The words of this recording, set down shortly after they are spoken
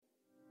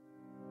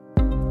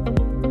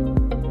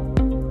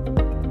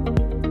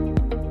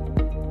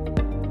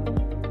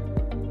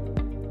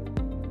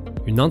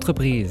Une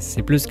entreprise,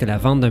 c'est plus que la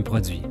vente d'un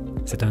produit.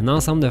 C'est un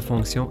ensemble de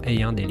fonctions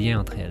ayant des liens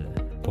entre elles.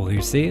 Pour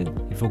réussir,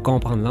 il faut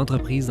comprendre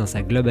l'entreprise dans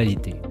sa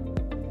globalité.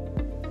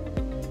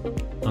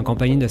 En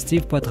compagnie de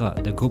Steve Poitras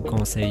de Groupe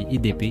Conseil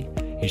IDP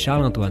et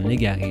Charles-Antoine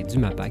Légaré du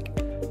MAPAC,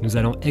 nous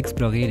allons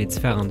explorer les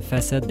différentes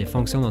facettes des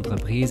fonctions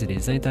d'entreprise et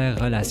les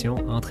interrelations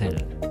entre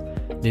elles.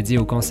 Dédié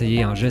aux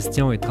conseillers en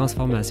gestion et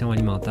transformation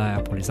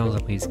alimentaire pour les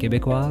entreprises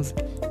québécoises,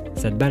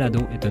 cette balado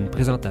est une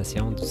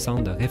présentation du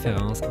Centre de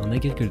référence en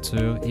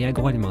agriculture et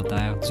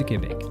agroalimentaire du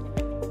Québec.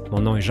 Mon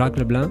nom est Jacques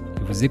Leblanc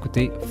et vous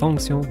écoutez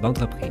Fonctions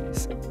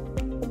d'entreprise.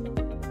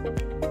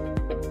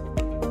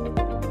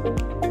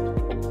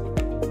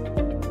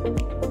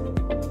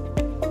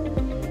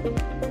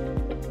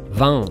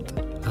 Vente,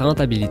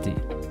 rentabilité,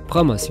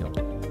 promotion.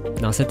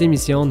 Dans cette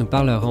émission, nous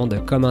parlerons de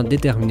comment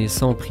déterminer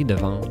son prix de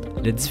vente,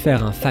 les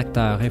différents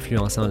facteurs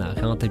influençant la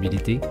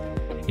rentabilité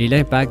et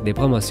l'impact des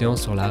promotions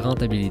sur la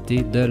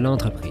rentabilité de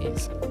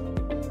l'entreprise.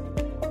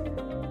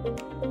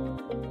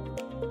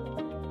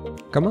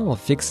 Comment on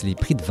fixe les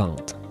prix de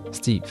vente,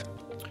 Steve?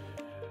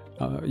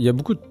 Il y a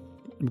beaucoup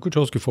de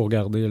choses qu'il faut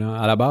regarder, là.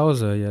 À la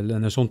base, il y a la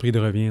notion de prix de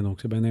revient. Donc,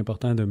 c'est bien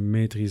important de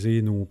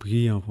maîtriser nos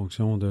prix en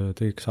fonction de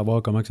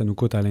savoir comment que ça nous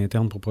coûte à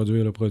l'interne pour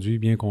produire le produit,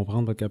 bien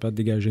comprendre, pour être capable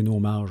de dégager nos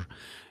marges.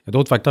 Il y a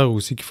d'autres facteurs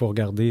aussi qu'il faut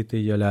regarder.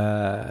 Il y a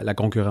la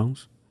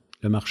concurrence.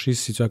 Le marché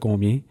se situe à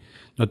combien?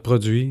 Notre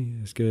produit,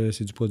 est-ce que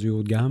c'est du produit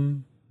haut de gamme?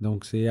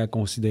 Donc, c'est à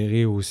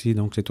considérer aussi.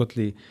 Donc, c'est toutes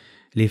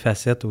les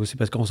facettes aussi,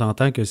 parce qu'on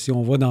s'entend que si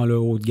on va dans le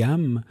haut de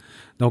gamme,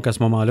 donc à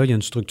ce moment-là, il y a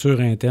une structure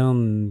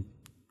interne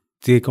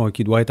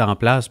qui doit être en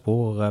place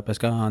parce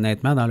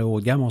qu'honnêtement, dans le haut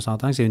de gamme, on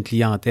s'entend que c'est une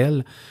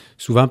clientèle,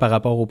 souvent par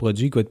rapport au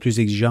produit, qui va être plus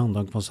exigeante.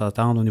 Donc, il faut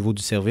s'attendre au niveau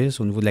du service,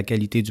 au niveau de la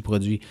qualité du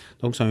produit.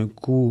 Donc, c'est un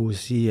coût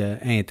aussi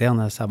interne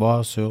à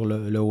savoir sur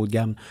le haut de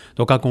gamme.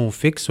 Donc, quand on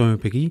fixe un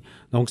prix,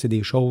 donc c'est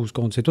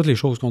c'est toutes les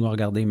choses qu'on doit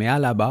regarder. Mais à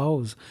la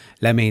base,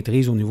 la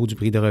maîtrise au niveau du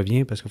prix de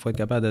revient, parce qu'il faut être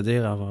capable de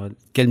dire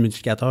quel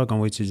multiplicateur qu'on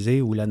va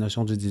utiliser ou la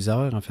notion du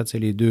diviseur. En fait, c'est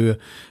les deux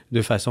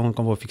façons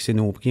qu'on va fixer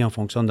nos prix en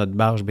fonction de notre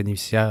marge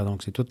bénéficiaire.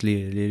 Donc, c'est toutes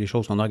les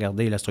choses qu'on a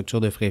regardées, la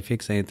structure de frais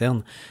fixes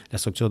internes, la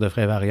structure de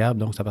frais variables.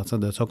 Donc, c'est à partir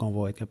de ça qu'on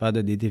va être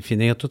capable de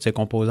définir toutes ces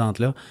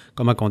composantes-là,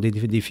 comment on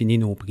définit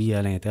nos prix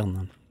à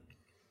l'interne.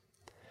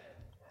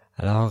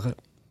 Alors,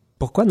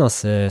 pourquoi dans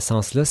ce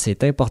sens-là,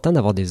 c'est important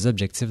d'avoir des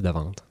objectifs de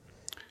vente?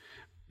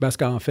 Parce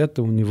qu'en fait,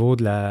 au niveau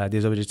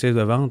des objectifs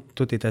de vente,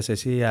 tout est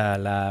associé à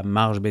la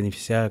marge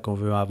bénéficiaire qu'on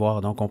veut avoir.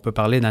 Donc, on peut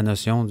parler de la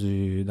notion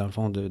dans le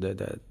fond, de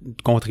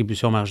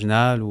contribution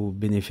marginale ou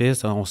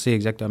bénéfice. On sait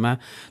exactement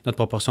notre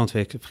proportion de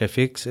frais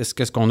fixes.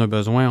 Qu'est-ce qu'on a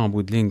besoin en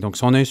bout de ligne? Donc,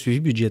 si on a un suivi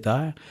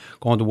budgétaire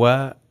qu'on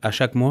doit à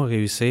chaque mois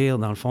réussir,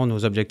 dans le fond,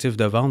 nos objectifs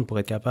de vente pour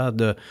être capable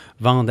de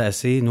vendre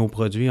assez nos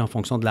produits en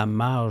fonction de la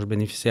marge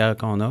bénéficiaire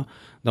qu'on a.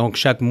 Donc,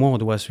 chaque mois, on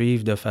doit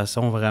suivre de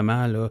façon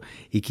vraiment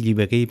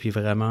équilibrée puis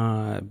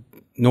vraiment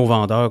nos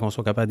vendeurs, qu'on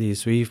soit capable de les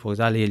suivre, pour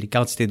exemple, les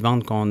quantités de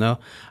ventes qu'on a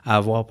à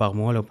avoir par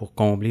mois là, pour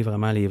combler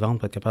vraiment les ventes,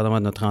 pour être capable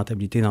d'avoir notre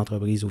rentabilité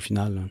d'entreprise au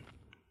final. Là.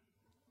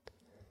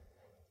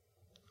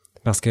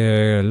 Parce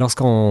que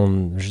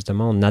lorsqu'on,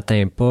 justement, on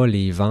n'atteint pas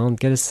les ventes,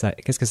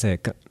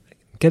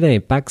 quel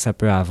impact ça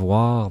peut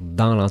avoir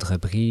dans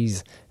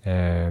l'entreprise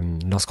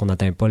lorsqu'on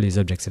n'atteint pas les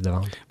objectifs de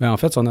vente? Bien, en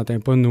fait, si on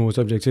n'atteint pas nos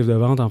objectifs de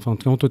vente, en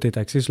fonction, tout est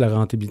axé sur la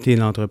rentabilité de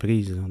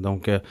l'entreprise.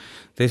 Donc,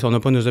 si on n'a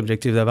pas nos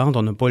objectifs de vente,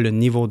 on n'a pas le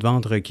niveau de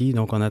vente requis,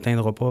 donc on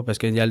n'atteindra pas. Parce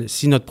que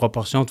si notre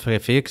proportion de frais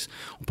fixes,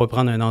 on peut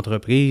prendre une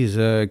entreprise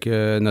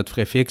que notre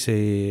frais fixe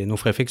et nos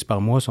frais fixes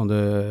par mois sont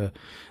de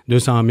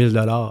 200 000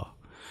 $.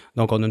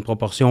 Donc, on a une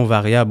proportion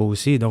variable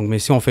aussi. Donc, mais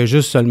si on fait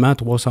juste seulement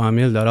 300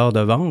 000 $ de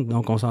vente,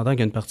 donc on s'entend qu'il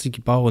y a une partie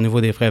qui part au niveau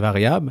des frais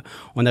variables,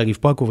 on n'arrive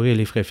pas à couvrir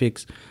les frais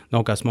fixes.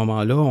 Donc, à ce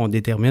moment-là, on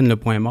détermine le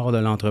point mort de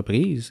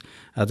l'entreprise,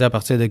 c'est-à-dire à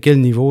partir de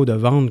quel niveau de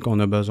vente qu'on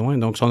a besoin.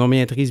 Donc, si on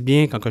maîtrise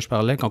bien,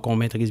 quand on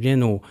maîtrise bien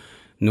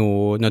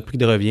notre prix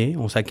de revient,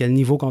 on sait à quel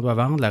niveau qu'on doit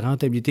vendre, la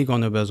rentabilité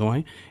qu'on a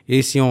besoin,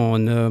 et si on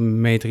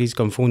maîtrise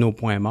comme il faut nos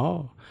points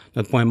morts,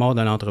 notre point mort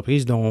de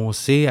l'entreprise, dont on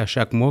sait à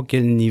chaque mois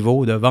quel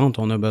niveau de vente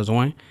on a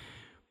besoin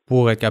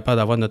pour être capable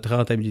d'avoir notre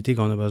rentabilité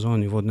qu'on a besoin au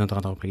niveau de notre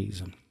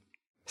entreprise.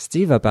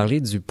 Steve a parlé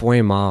du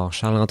point mort.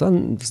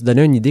 Charles-Antoine, vous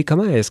donnez une idée,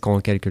 comment est-ce qu'on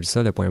calcule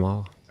ça, le point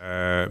mort?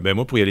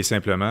 Moi, pour y aller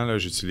simplement, là,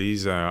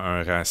 j'utilise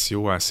un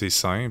ratio assez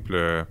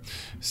simple.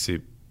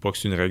 C'est pas que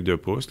c'est une règle de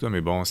pouce, là,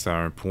 mais bon, c'est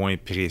un point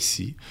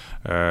précis.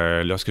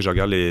 Lorsque je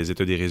regarde les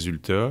états des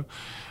résultats,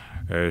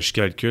 je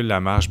calcule la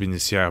marge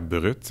bénéficiaire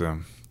brute.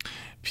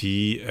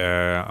 Puis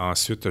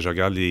ensuite, je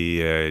regarde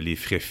les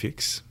frais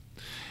fixes.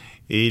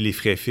 Et les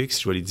frais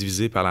fixes, je vais les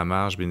diviser par la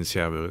marge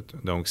bénéficiaire brute.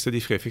 Donc, si tu as des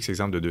frais fixes,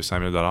 exemple, de 200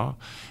 000 $,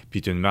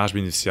 puis tu as une marge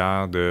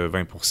bénéficiaire de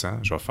 20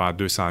 %, je vais faire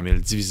 200 000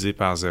 divisé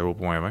par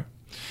 0,20.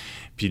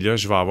 Puis là,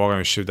 je vais avoir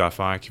un chiffre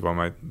d'affaires qui va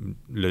m'être...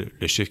 Le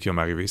chiffre qui va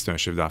m'arriver, c'est un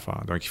chiffre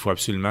d'affaires. Donc, il faut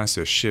absolument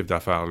ce chiffre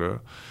d'affaires-là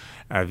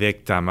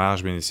avec ta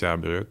marge bénéficiaire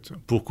brute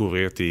pour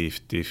couvrir tes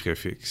frais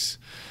fixes.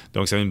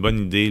 Donc, c'est une bonne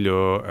idée,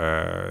 là,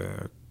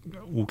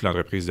 où que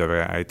l'entreprise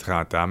devrait être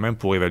rentable, même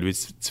pour évaluer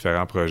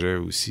différents projets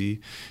aussi.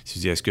 Si tu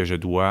dis, est-ce que je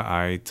dois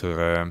être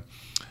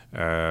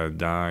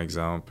dans,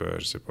 exemple,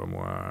 je sais pas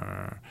moi,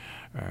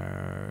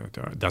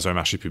 dans un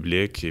marché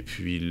public, et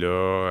puis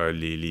là,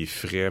 les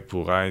frais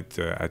pour être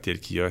à tel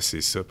kiosque,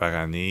 c'est ça par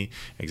année.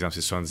 Exemple,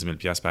 c'est 70 000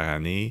 $ par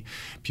année.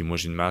 Puis moi,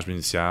 j'ai une marge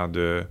bénéficiaire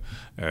de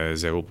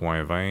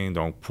 0,20.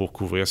 Donc, pour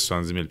couvrir ce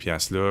 70 000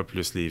 $-là,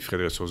 plus les frais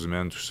de ressources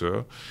humaines, tout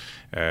ça,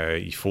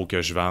 il faut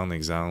que je vende,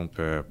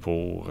 exemple,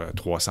 pour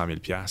 300 000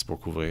 $ pour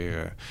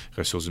couvrir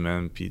ressources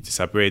humaines. Puis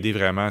ça peut aider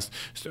vraiment.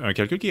 C'est un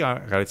calcul qui est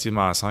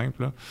relativement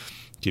simple, là,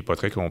 qui n'est pas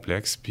très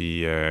complexe,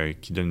 puis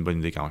qui donne une bonne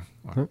idée quand même.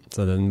 Ouais.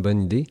 Ça donne une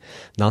bonne idée.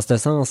 Dans ce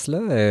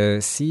sens-là,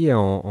 si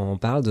on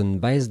parle d'une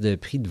baisse de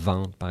prix de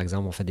vente, par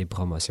exemple, on fait des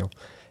promotions,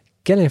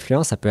 quelle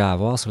influence ça peut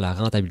avoir sur la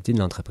rentabilité de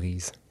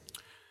l'entreprise?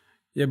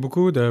 Il y a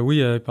beaucoup de... Oui,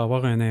 il peut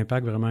avoir un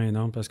impact vraiment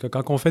énorme parce que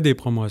quand on fait des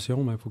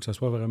promotions, il faut que ça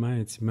soit vraiment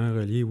intimement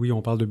relié. Oui,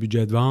 on parle de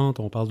budget de vente,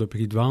 on parle de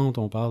prix de vente,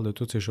 on parle de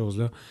toutes ces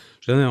choses-là.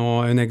 Je donne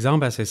un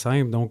exemple assez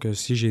simple. Donc,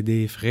 si j'ai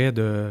des frais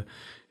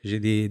J'ai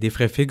des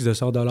frais fixes de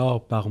 100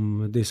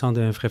 $,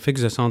 un frais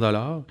fixe de 100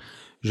 $,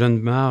 j'ai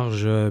une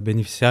marge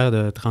bénéficiaire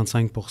de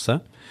 35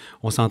 %.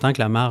 On s'entend que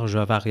la marge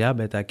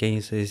variable est à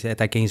 15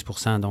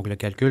 %. Donc, le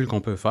calcul qu'on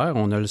peut faire,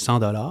 on a le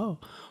 100 $,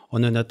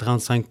 on a notre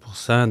 35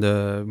 %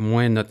 de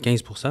moins notre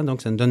 15 %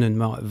 donc ça nous donne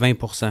 20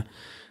 %.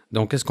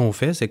 Donc, qu'est-ce qu'on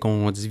fait? C'est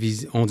qu'on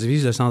divise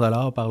le 100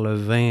 $ par le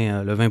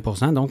 20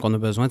 %. Donc, on a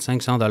besoin de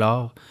 500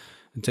 $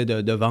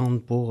 de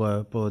vente pour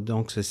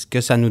donc, c'est ce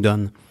que ça nous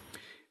donne.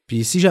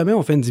 Puis si jamais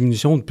on fait une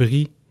diminution de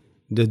prix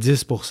de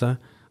 10 %,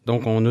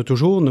 donc on a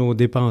toujours nos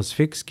dépenses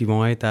fixes qui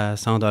vont être à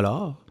 100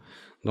 $.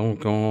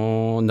 Donc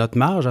notre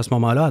marge à ce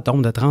moment-là, elle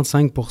tombe de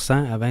 35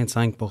 % à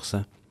 25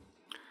 %.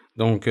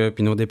 Donc,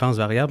 puis nos dépenses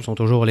variables sont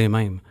toujours les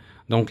mêmes.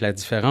 Donc la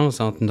différence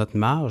entre notre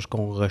marge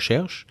qu'on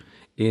recherche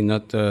et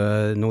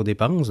nos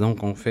dépenses,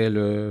 donc on fait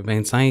le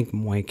 25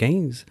 moins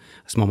 15,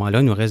 à ce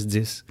moment-là, il nous reste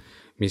 10.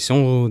 Mais si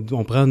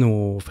on prend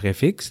nos frais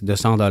fixes de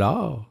 100 $,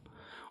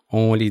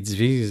 on les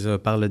divise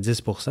par le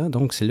 10 %.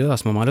 Donc, c'est là, à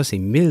ce moment-là, c'est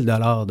 1 000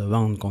 $ de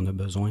vente qu'on a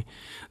besoin.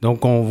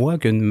 Donc, on voit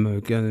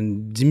qu'une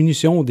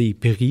diminution des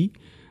prix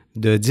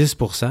de 10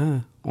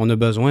 %, on a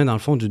besoin, dans le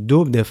fond, du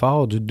double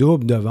d'effort, du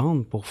double de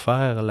vente pour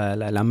faire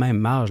la même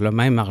marge, le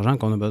même argent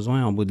qu'on a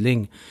besoin en bout de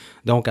ligne.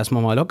 Donc, à ce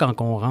moment-là, quand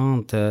on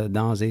rentre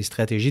dans des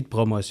stratégies de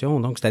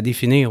promotion, donc c'est à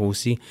définir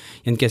aussi.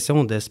 Il y a une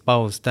question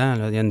d'espace-temps,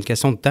 là. Il y a une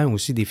question de temps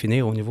aussi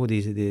définir au niveau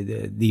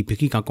des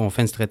prix quand on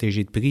fait une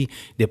stratégie de prix,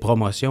 des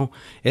promotions.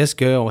 Est-ce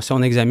que, si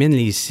on examine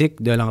les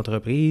cycles de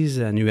l'entreprise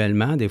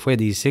annuellement, des fois,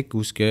 il y a des cycles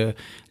où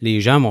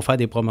les gens vont faire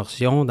des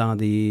promotions dans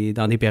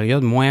des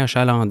périodes moins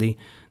achalandées.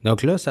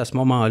 Donc là, c'est à ce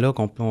moment-là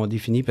qu'on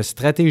définit, parce que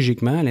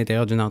stratégiquement, à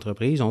l'intérieur d'une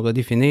entreprise, on doit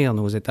définir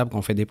nos étapes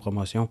qu'on fait des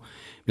promotions.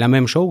 La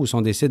même chose, si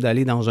on décide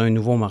d'aller dans un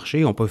nouveau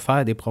marché, on peut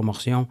faire des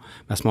promotions.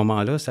 À ce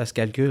moment-là, ça se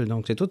calcule.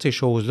 Donc, c'est toutes ces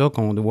choses-là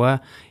qu'on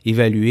doit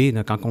évaluer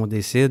quand on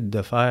décide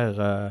de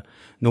faire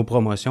nos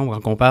promotions.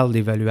 Quand on parle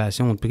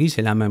d'évaluation de prix,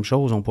 c'est la même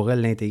chose. On pourrait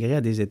l'intégrer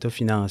à des états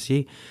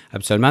financiers.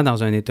 Absolument,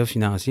 dans un état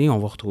financier, on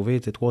va retrouver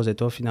 3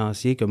 états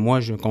financiers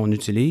qu'on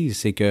utilise.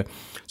 C'est que tu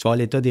vas avoir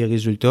l'état des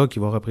résultats qui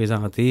va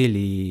représenter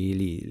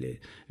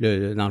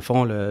dans le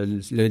fond,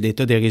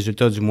 l'état des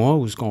résultats du mois,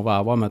 où ce qu'on va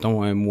avoir,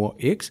 mettons, un mois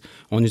X.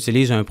 On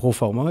utilise un pro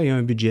forma et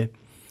un budget.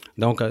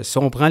 Donc, si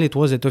on prend les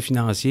 3 états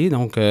financiers,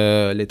 donc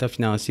l'état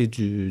financier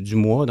du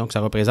mois, donc ça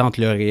représente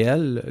le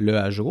réel, le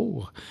à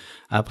jour.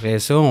 Après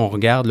ça, on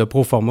regarde le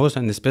pro forma,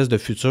 c'est une espèce de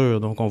futur.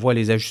 Donc, on voit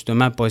les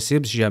ajustements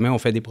possibles si jamais on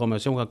fait des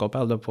promotions. Quand on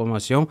parle de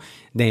promotion,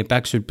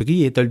 d'impact sur le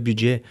prix et tu as le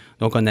budget.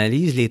 Donc, on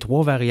analyse les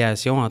 3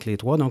 variations entre les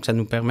 3. Donc, ça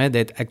nous permet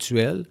d'être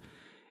actuel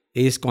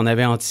et ce qu'on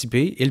avait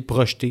anticipé et le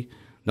projeter.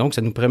 Donc,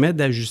 ça nous permet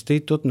d'ajuster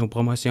toutes nos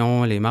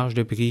promotions, les marges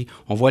de prix.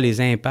 On voit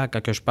les impacts.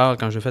 Quand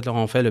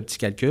on fait le petit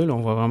calcul,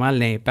 on voit vraiment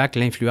l'impact,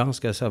 l'influence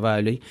que ça va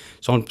aller.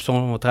 Si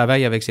on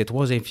travaille avec ces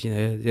 3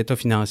 états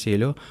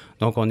financiers-là,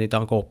 donc on est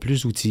encore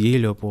plus outillé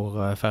là, pour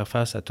faire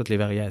face à toutes les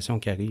variations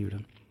qui arrivent, là.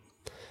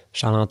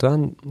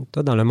 Charles-Antoine,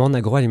 toi, dans le monde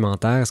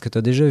agroalimentaire, est-ce que tu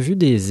as déjà vu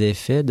des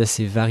effets de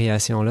ces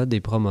variations-là,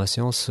 des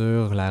promotions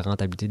sur la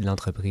rentabilité de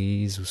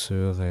l'entreprise ou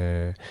sur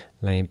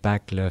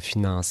l'impact là,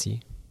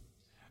 financier?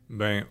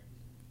 Bien,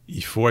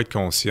 il faut être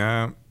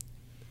conscient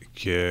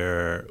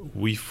que,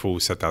 oui, il faut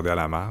s'attarder à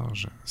la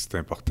marge, c'est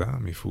important,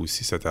 mais il faut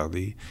aussi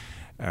s'attarder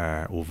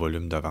au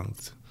volume de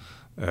vente.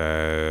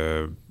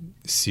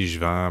 Si je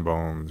vends,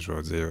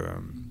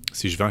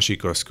 si je vends chez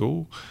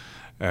Costco,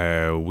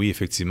 oui,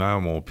 effectivement,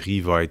 mon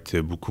prix va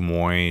être beaucoup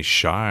moins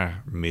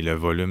cher, mais le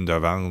volume de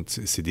vente,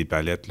 c'est des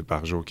palettes là,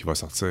 par jour qui va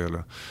sortir,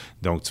 là.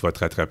 Donc, tu vas te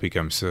rattraper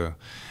comme ça.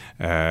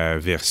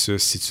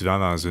 Versus si tu vends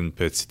dans une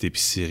petite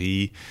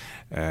épicerie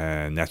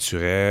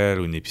naturelle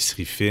ou une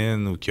épicerie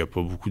fine ou qui n'a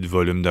pas beaucoup de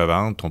volume de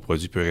vente, ton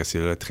produit peut rester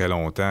là très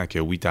longtemps, que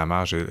oui, ta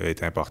marge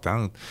est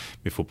importante,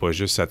 mais il ne faut pas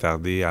juste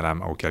s'attarder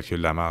au calcul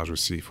de la marge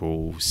aussi. Il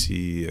faut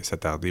aussi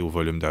s'attarder au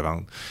volume de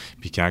vente.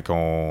 Puis quand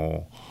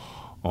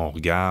On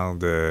regarde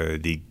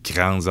des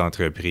grandes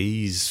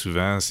entreprises,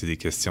 souvent, c'est des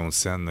questions de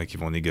scène là, qui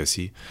vont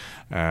négocier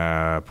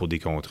pour des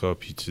contrats,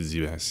 puis tu te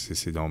dis,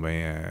 c'est donc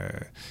bien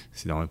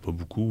pas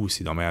beaucoup,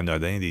 c'est donc bien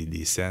anodin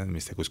des scènes,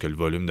 mais c'est à cause que le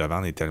volume de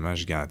vente est tellement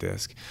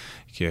gigantesque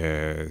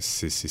que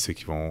c'est ça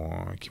qui vont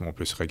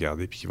plus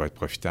regarder puis qui va être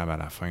profitable à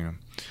la fin, là.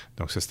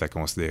 Donc ça, c'est à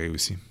considérer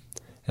aussi.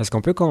 Est-ce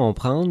qu'on peut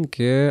comprendre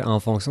qu'en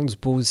fonction du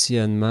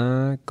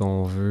positionnement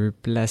qu'on veut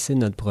placer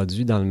notre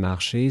produit dans le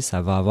marché,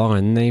 ça va avoir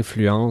une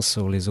influence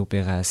sur les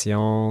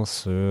opérations,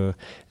 sur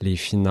les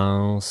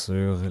finances,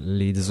 sur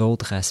les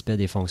autres aspects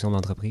des fonctions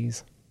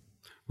d'entreprise?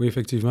 Oui,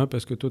 effectivement,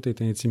 parce que tout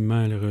est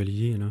intimement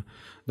relié, là.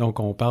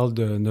 Donc, on parle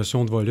de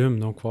notion de volume.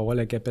 Donc, il faut avoir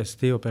la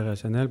capacité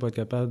opérationnelle pour être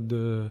capable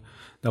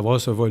d'avoir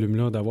ce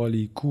volume-là, d'avoir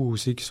les coûts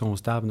aussi qui sont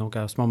stables. Donc,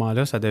 à ce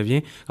moment-là, ça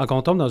devient... Quand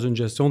on tombe dans une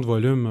gestion de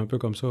volume, un peu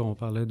comme ça, on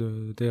parlait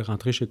de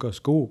rentrer chez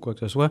Costco ou quoi que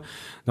ce soit.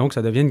 Donc,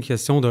 ça devient une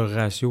question de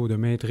ratio, de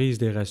maîtrise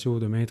des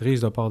ratios, de maîtrise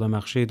de part de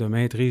marché, de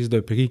maîtrise de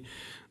prix.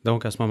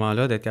 Donc, à ce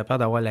moment-là, d'être capable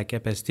d'avoir la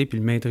capacité puis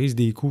la maîtrise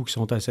des coûts qui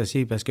sont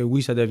associés, parce que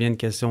oui, ça devient une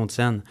question de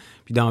scène.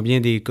 Puis dans bien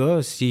des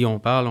cas, si on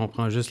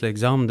prend juste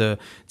l'exemple de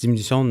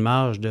diminution de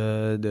marge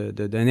de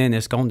donner un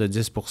escompte de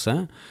 10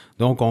 %.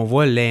 Donc, on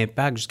voit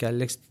l'impact jusqu'à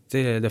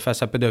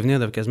ça peut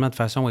devenir quasiment de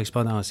façon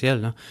exponentielle,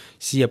 là.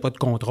 S'il n'y a pas de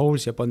contrôle,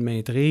 s'il n'y a pas de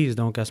maîtrise,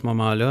 donc à ce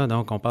moment-là,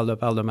 donc on parle de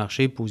part de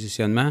marché,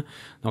 positionnement.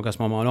 Donc, à ce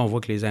moment-là, on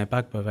voit que les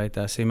impacts peuvent être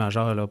assez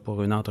majeurs là,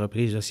 pour une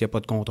entreprise, là, s'il n'y a pas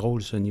de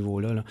contrôle, ce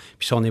niveau-là, là.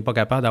 Puis si on n'est pas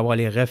capable d'avoir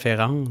les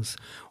références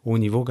au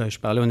niveau, quand je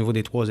parlais au niveau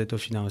des 3 états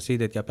financiers,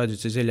 d'être capable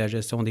d'utiliser la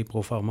gestion des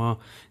proformas,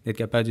 d'être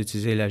capable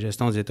d'utiliser la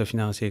gestion des états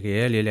financiers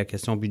réels et la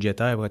question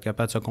budgétaire pour être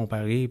capable de se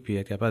comparer, puis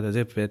être capable de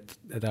dire, puis être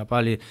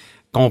capable de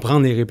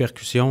comprendre les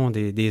répercussions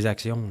des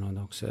actions, là.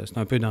 Donc, c'est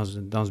un peu dans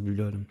ce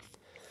but-là, là.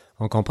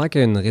 On comprend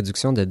qu'une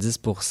réduction de 10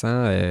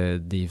 %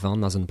 des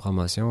ventes dans une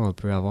promotion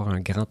peut avoir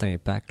un grand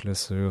impact là,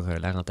 sur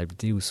la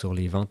rentabilité ou sur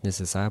les ventes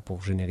nécessaires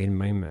pour générer la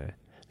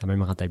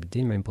même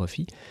rentabilité, le même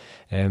profit.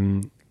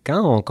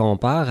 Quand on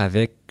compare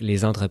avec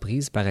les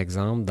entreprises, par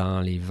exemple,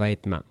 dans les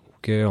vêtements,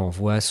 qu'on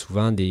voit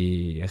souvent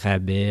des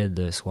rabais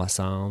de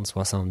 60,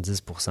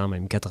 70 %,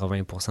 même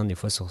 80 % des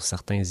fois sur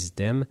certains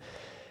items,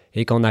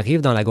 et qu'on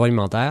arrive dans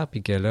l'agroalimentaire,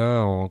 puis que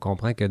là, on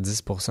comprend que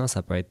 10 %,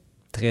 ça peut être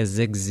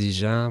très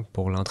exigeant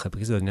pour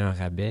l'entreprise de donner un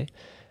rabais.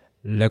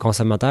 Le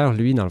consommateur,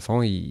 lui, dans le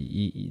fond,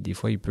 des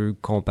fois, il peut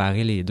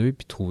comparer les deux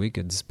puis trouver que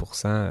 10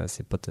 %,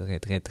 c'est pas très,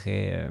 très,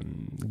 très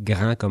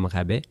grand comme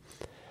rabais.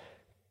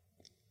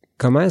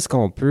 Comment est-ce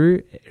qu'on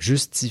peut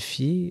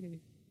justifier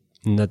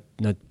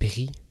notre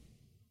prix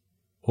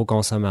au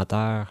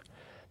consommateur?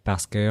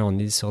 Parce qu'on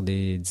est sur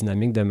des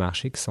dynamiques de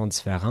marché qui sont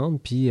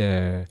différentes, puis il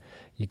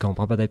ne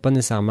comprend peut-être pas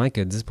nécessairement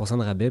que 10 %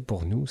 de rabais,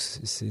 pour nous,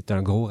 c'est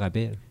un gros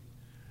rabais.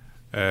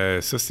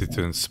 Ça, c'est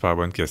une super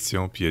bonne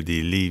question, puis il y a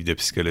des livres de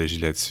psychologie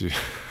là-dessus.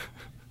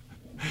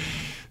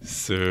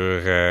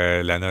 Sur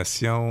la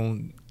notion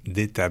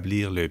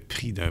d'établir le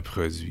prix d'un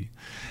produit.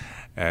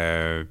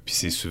 Puis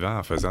c'est souvent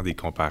en faisant des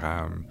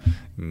comparables.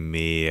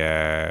 Mais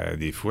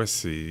des fois,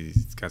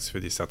 quand tu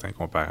fais certains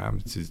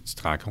comparables, tu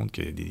te rends compte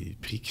qu'il y a des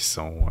prix qui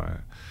sont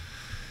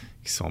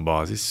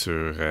basés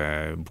sur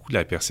beaucoup de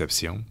la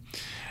perception.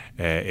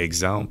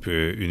 Exemple,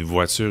 une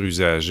voiture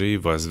usagée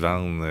va se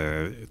vendre,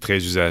 très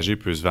usagée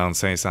peut se vendre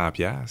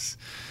 500$,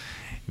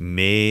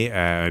 mais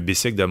un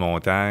bicycle de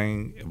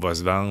montagne va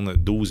se vendre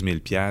 12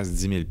 000$,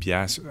 10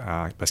 000$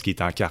 parce qu'il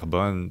est en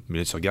carbone. Mais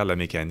là, tu regardes la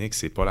mécanique,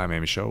 c'est pas la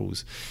même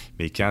chose.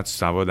 Mais quand tu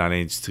t'en vas dans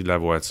l'industrie de la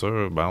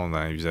voiture,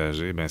 dans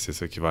l'usager, c'est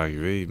ça qui va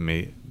arriver.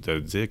 Mais de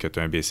dire que tu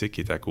as un bicycle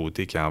qui est à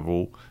côté qui en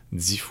vaut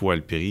 10 fois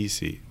le prix,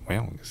 c'est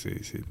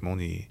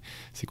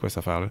quoi cette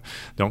affaire-là?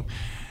 Donc,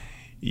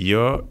 il y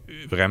a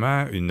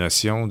vraiment une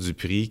notion du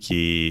prix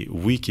qui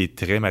est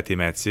très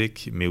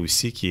mathématique, mais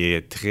aussi qui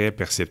est très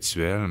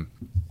perceptuelle.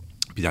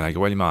 Puis dans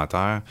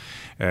l'agroalimentaire,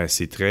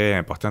 c'est très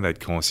important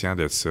d'être conscient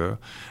de ça.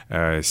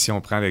 Si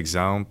on prend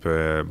l'exemple,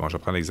 je vais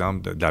prendre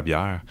l'exemple de la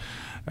bière.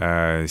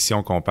 Si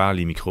on compare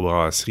les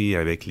microbrasseries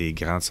avec les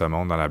grands de ce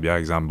monde dans la bière,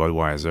 exemple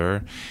Budweiser,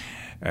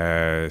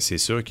 c'est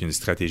sûr qu'il y a une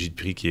stratégie de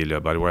prix qui est là.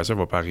 Budweiser ne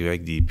va pas arriver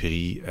avec des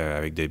prix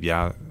avec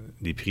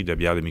des prix de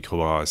bière de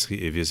microbrasserie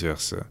et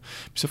vice-versa.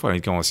 Puis ça, il faut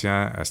être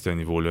conscient à ce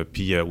niveau-là.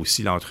 Puis il y a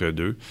aussi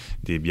l'entre-deux,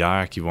 des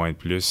bières qui vont être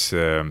plus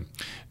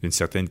d'une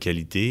certaine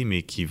qualité,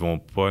 mais qui ne vont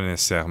pas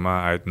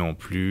nécessairement être non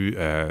plus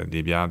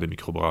des bières de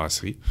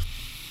microbrasserie.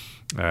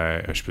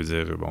 Je peux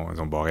dire,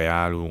 disons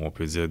Boréal, ou on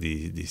peut dire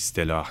des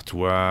Stella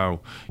Artois,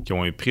 qui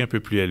ont un prix un peu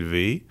plus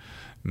élevé,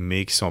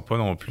 mais qui ne sont pas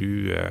non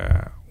plus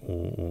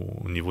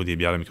au niveau des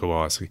bières de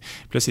microbrasserie.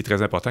 Puis là, c'est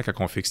très important quand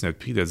on fixe notre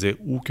prix de dire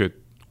où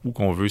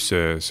qu'on veut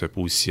se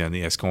positionner.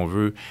 Est-ce qu'on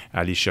veut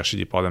aller chercher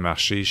des parts de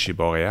marché chez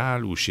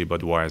Boréal ou chez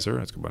Budweiser?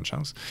 En tout cas, bonne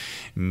chance.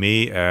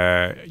 Mais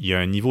il y a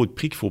un niveau de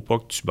prix qu'il ne faut pas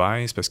que tu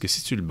baisses, parce que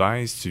si tu le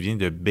baisses, tu viens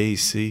de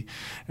baisser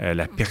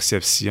la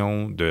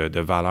perception de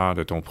valeur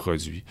de ton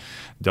produit.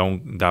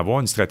 Donc,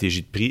 d'avoir une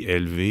stratégie de prix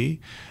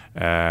élevée,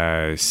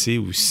 c'est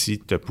aussi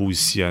te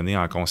positionner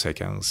en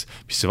conséquence.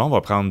 Puis souvent, on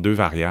va prendre 2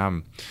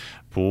 variables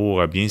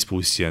pour bien se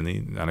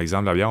positionner. Dans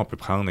l'exemple de la bière, on peut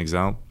prendre,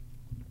 exemple,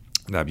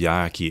 la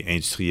bière qui est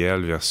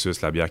industrielle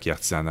versus la bière qui est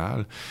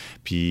artisanale,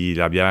 puis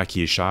la bière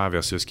qui est chère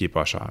versus qui est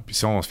pas chère. Puis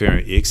si on fait un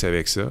X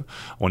avec ça,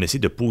 on essaie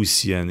de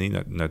positionner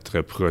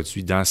notre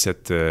produit dans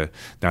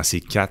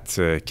ces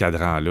 4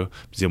 cadrans-là.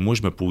 Puis dire, moi,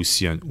 je me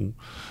positionne où?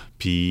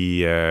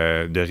 Puis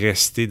de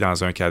rester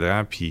dans un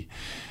cadran, puis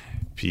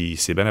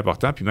c'est bien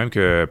important. Puis même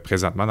que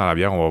présentement, dans la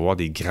bière, on va voir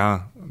des grands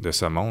de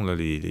ce monde, là,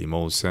 les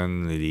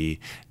Molson, les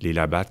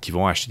Labatt, qui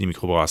vont acheter des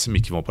microbrasseries, mais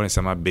qui ne vont pas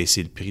nécessairement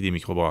baisser le prix des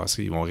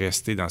microbrasseries. Ils vont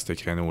rester dans ce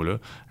créneau-là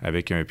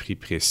avec un prix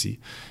précis.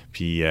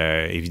 Puis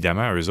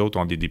évidemment, eux autres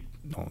ont des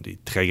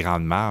très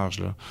grandes marges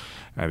là,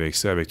 avec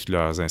ça, avec toutes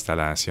leurs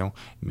installations,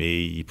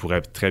 mais ils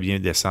pourraient très bien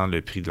descendre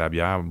le prix de la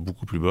bière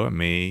beaucoup plus bas,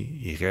 mais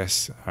il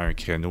reste un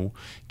créneau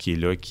qui est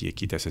là, qui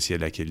est associé à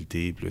la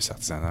qualité plus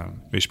artisanale.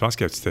 Mais je pense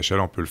qu'à petite échelle,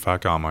 on peut le faire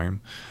quand même.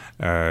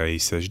 Il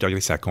s'agit de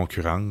regarder sa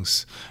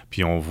concurrence,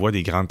 puis on voit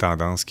des grandes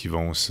tendances qui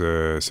vont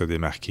se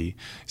démarquer.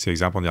 Si, par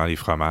exemple, on est dans les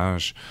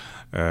fromages,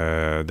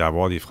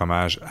 d'avoir des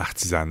fromages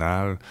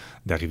artisanaux,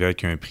 d'arriver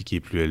avec un prix qui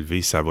est plus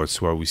élevé, ça va de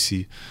soi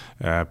aussi,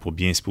 pour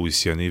bien se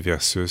positionner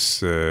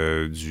versus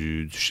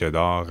du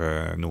cheddar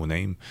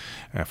no-name.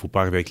 Il ne faut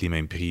pas arriver avec les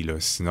mêmes prix, là,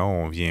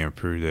 sinon on vient un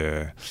peu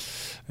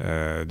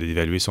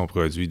d'évaluer son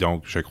produit.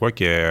 Donc, je crois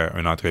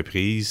qu'une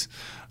entreprise,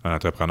 un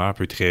entrepreneur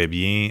peut très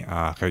bien,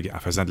 en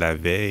faisant de la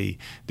veille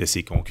de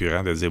ses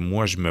concurrents, de dire,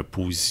 moi, je me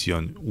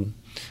positionne où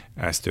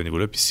à ce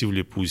niveau-là. Puis si vous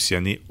voulez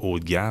positionner haut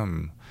de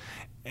gamme,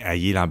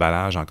 ayez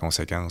l'emballage en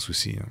conséquence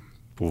aussi, là,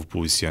 pour vous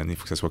positionner. Il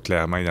faut que ça soit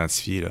clairement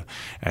identifié. Là.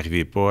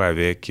 Arrivez pas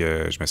avec,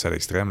 je mets ça à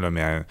l'extrême, là,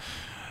 mais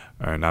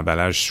un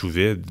emballage sous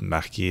vide,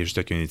 marqué juste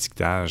avec un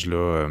étiquetage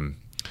là,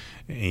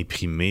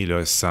 imprimé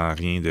là, sans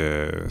rien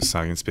de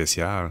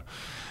spécial.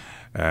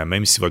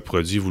 Même si votre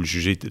produit, vous le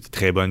jugez de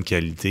très bonne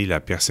qualité, la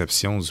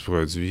perception du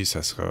produit,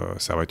 ça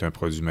va être un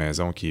produit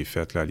maison qui est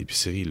fait là, à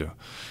l'épicerie. Là.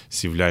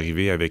 Si vous voulez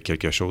arriver avec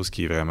quelque chose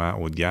qui est vraiment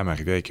haut de gamme,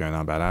 arriver avec un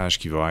emballage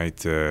qui va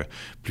être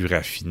plus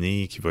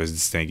raffiné, qui va se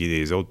distinguer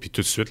des autres, puis tout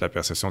de suite, la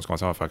perception du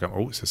consommateur va faire comme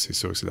 « Oh, ça c'est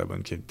sûr que c'est de la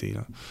bonne qualité. »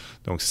 là.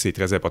 Donc, c'est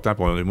très important.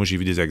 Moi, j'ai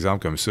vu des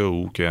exemples comme ça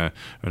où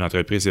une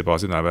entreprise est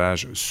passée d'un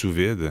emballage sous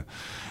vide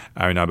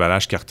à un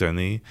emballage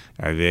cartonné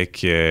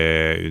avec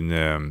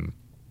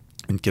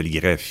une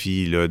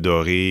calligraphie là,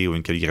 dorée ou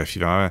une calligraphie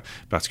vraiment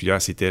particulière,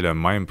 c'était le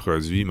même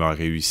produit, mais a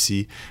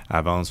réussi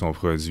à vendre son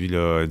produit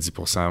là,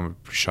 10%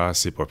 plus cher,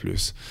 c'est pas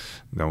plus.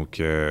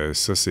 Donc,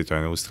 ça, c'est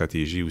une autre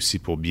stratégie aussi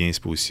pour bien se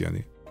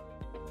positionner.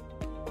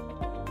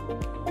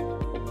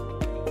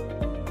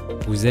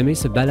 Vous aimez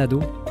ce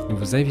balado? Nous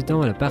vous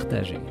invitons à le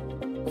partager.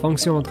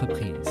 Fonction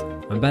entreprise,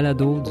 un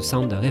balado du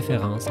Centre de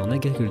référence en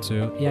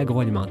agriculture et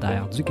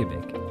agroalimentaire du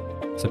Québec.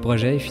 Ce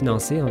projet est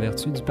financé en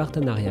vertu du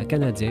Partenariat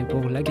canadien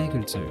pour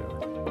l'agriculture.